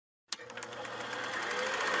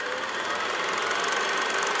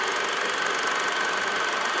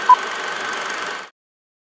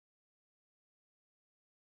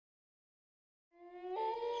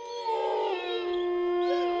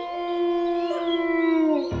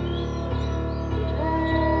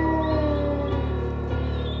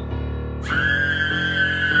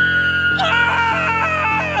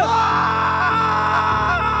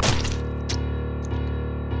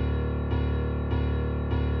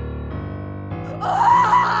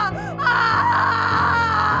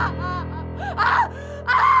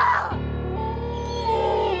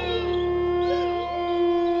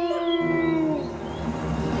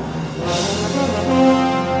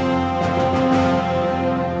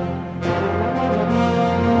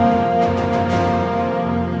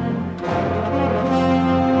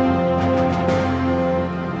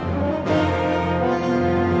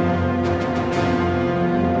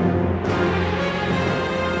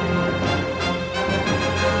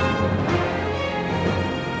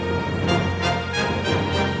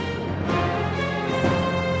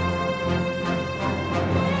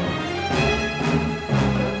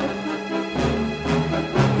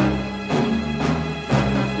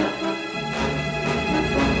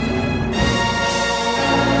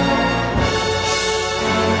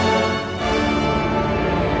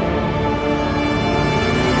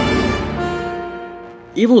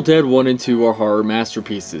Evil Dead 1 and 2 are horror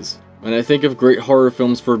masterpieces. When I think of great horror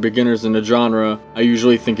films for beginners in the genre, I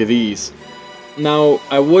usually think of these. Now,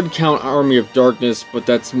 I would count Army of Darkness, but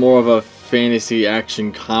that's more of a fantasy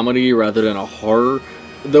action comedy rather than a horror,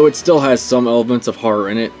 though it still has some elements of horror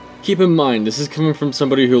in it. Keep in mind, this is coming from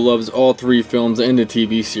somebody who loves all three films and the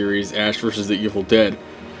TV series, Ash vs. the Evil Dead.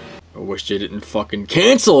 I wish they didn't fucking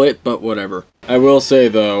cancel it, but whatever. I will say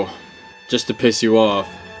though, just to piss you off,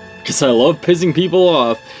 because I love pissing people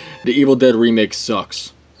off, the Evil Dead remake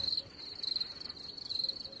sucks.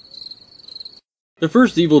 The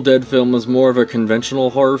first Evil Dead film was more of a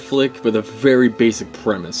conventional horror flick with a very basic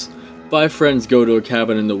premise. 5 friends go to a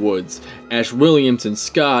cabin in the woods. Ash Williams and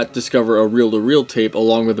Scott discover a reel-to-reel tape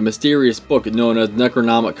along with a mysterious book known as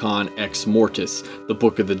Necronomicon Ex Mortis, the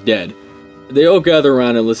Book of the Dead. They all gather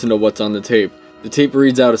around and listen to what's on the tape. The tape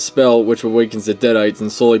reads out a spell which awakens the Deadites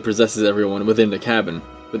and slowly possesses everyone within the cabin,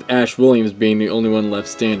 with Ash Williams being the only one left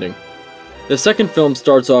standing. The second film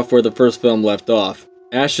starts off where the first film left off.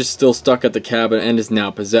 Ash is still stuck at the cabin and is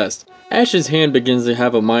now possessed. Ash's hand begins to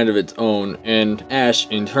have a mind of its own, and Ash,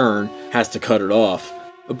 in turn, has to cut it off.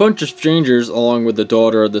 A bunch of strangers, along with the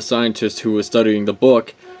daughter of the scientist who was studying the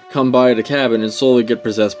book, come by the cabin and slowly get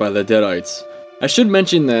possessed by the Deadites. I should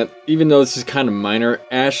mention that, even though this is kind of minor,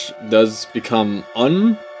 Ash does become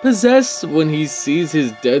unpossessed when he sees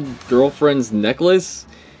his dead girlfriend's necklace.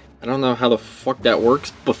 I don't know how the fuck that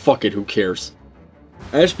works, but fuck it, who cares?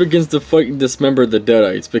 Ash begins to fight and dismember the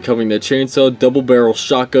Deadites, becoming the chainsaw, double-barrel,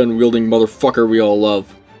 shotgun-wielding motherfucker we all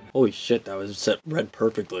love. Holy shit, that was set read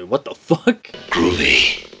perfectly. What the fuck?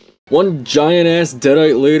 Groovy. One giant-ass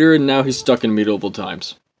Deadite later, and now he's stuck in medieval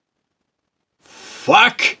times.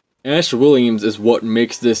 Fuck! Ash Williams is what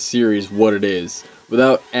makes this series what it is.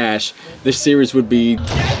 Without Ash, this series would be...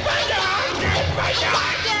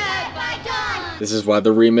 This is why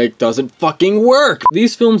the remake doesn't fucking work!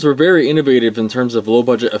 These films were very innovative in terms of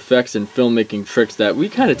low-budget effects and filmmaking tricks that we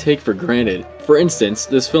kinda take for granted. For instance,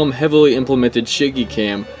 this film heavily implemented shaky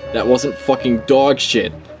cam that wasn't fucking dog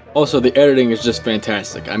shit. Also, the editing is just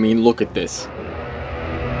fantastic. I mean, look at this.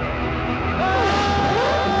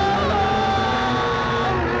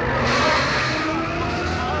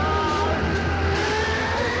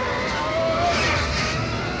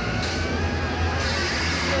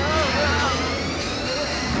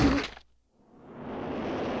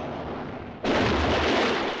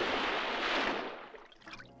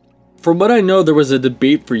 From what I know, there was a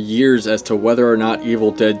debate for years as to whether or not Evil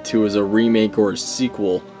Dead 2 is a remake or a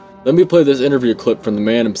sequel. Let me play this interview clip from the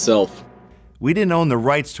man himself. We didn't own the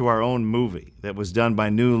rights to our own movie that was done by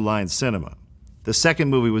New Line Cinema. The second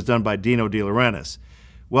movie was done by Dino De Laurentiis.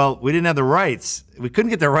 Well, we didn't have the rights. We couldn't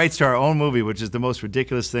get the rights to our own movie, which is the most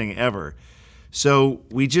ridiculous thing ever. So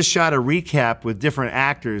we just shot a recap with different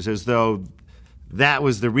actors as though that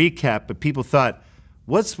was the recap, but people thought,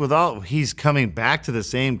 what's with all, he's coming back to the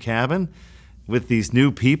same cabin with these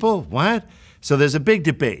new people? What? So there's a big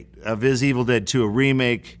debate of is Evil Dead 2 a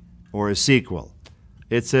remake or a sequel?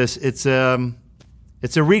 It's a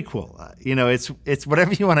requel. You know, it's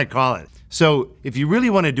whatever you want to call it. So if you really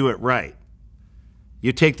want to do it right,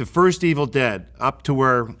 you take the first Evil Dead up to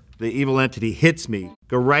where the evil entity hits me,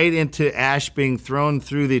 go right into Ash being thrown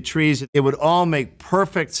through the trees. It would all make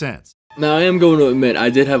perfect sense. Now, I am going to admit, I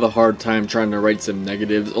did have a hard time trying to write some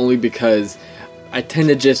negatives, only because I tend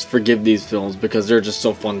to just forgive these films because they're just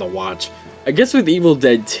so fun to watch. I guess with Evil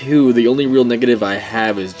Dead 2, the only real negative I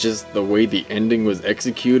have is just the way the ending was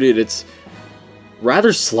executed. It's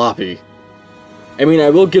rather sloppy. I mean, I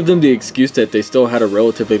will give them the excuse that they still had a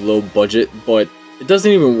relatively low budget, but it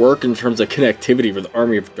doesn't even work in terms of connectivity with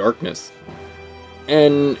Army of Darkness.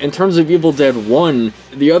 And in terms of Evil Dead 1,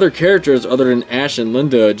 the other characters other than Ash and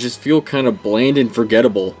Linda just feel kind of bland and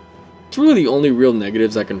forgettable. It's really the only real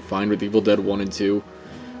negatives I can find with Evil Dead 1 and 2.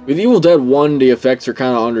 With Evil Dead 1, the effects are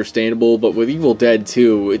kind of understandable, but with Evil Dead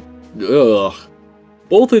 2, ugh.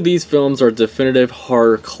 Both of these films are definitive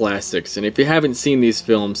horror classics, and if you haven't seen these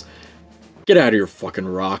films, get out of your fucking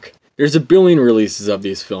rock. There's a billion releases of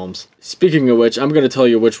these films. Speaking of which, I'm gonna tell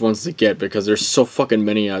you which ones to get because there's so fucking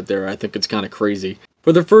many out there, I think it's kinda crazy.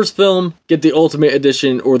 For the first film, get the Ultimate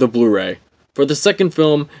Edition or the Blu-ray. For the second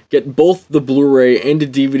film, get both the Blu-ray and the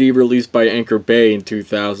DVD released by Anchor Bay in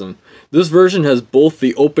 2000. This version has both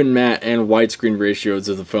the open matte and widescreen ratios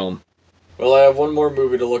of the film. Well, I have one more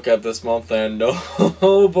movie to look at this month, and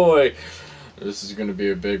oh boy, this is gonna be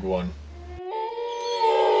a big one.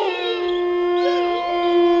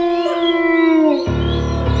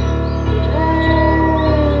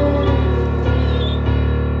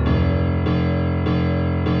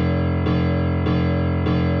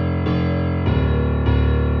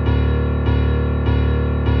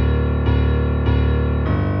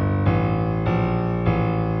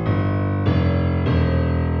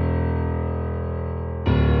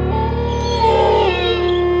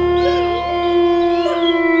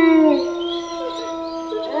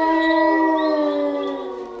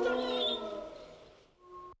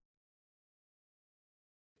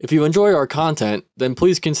 If you enjoy our content, then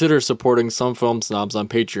please consider supporting some film snobs on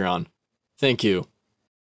Patreon. Thank you.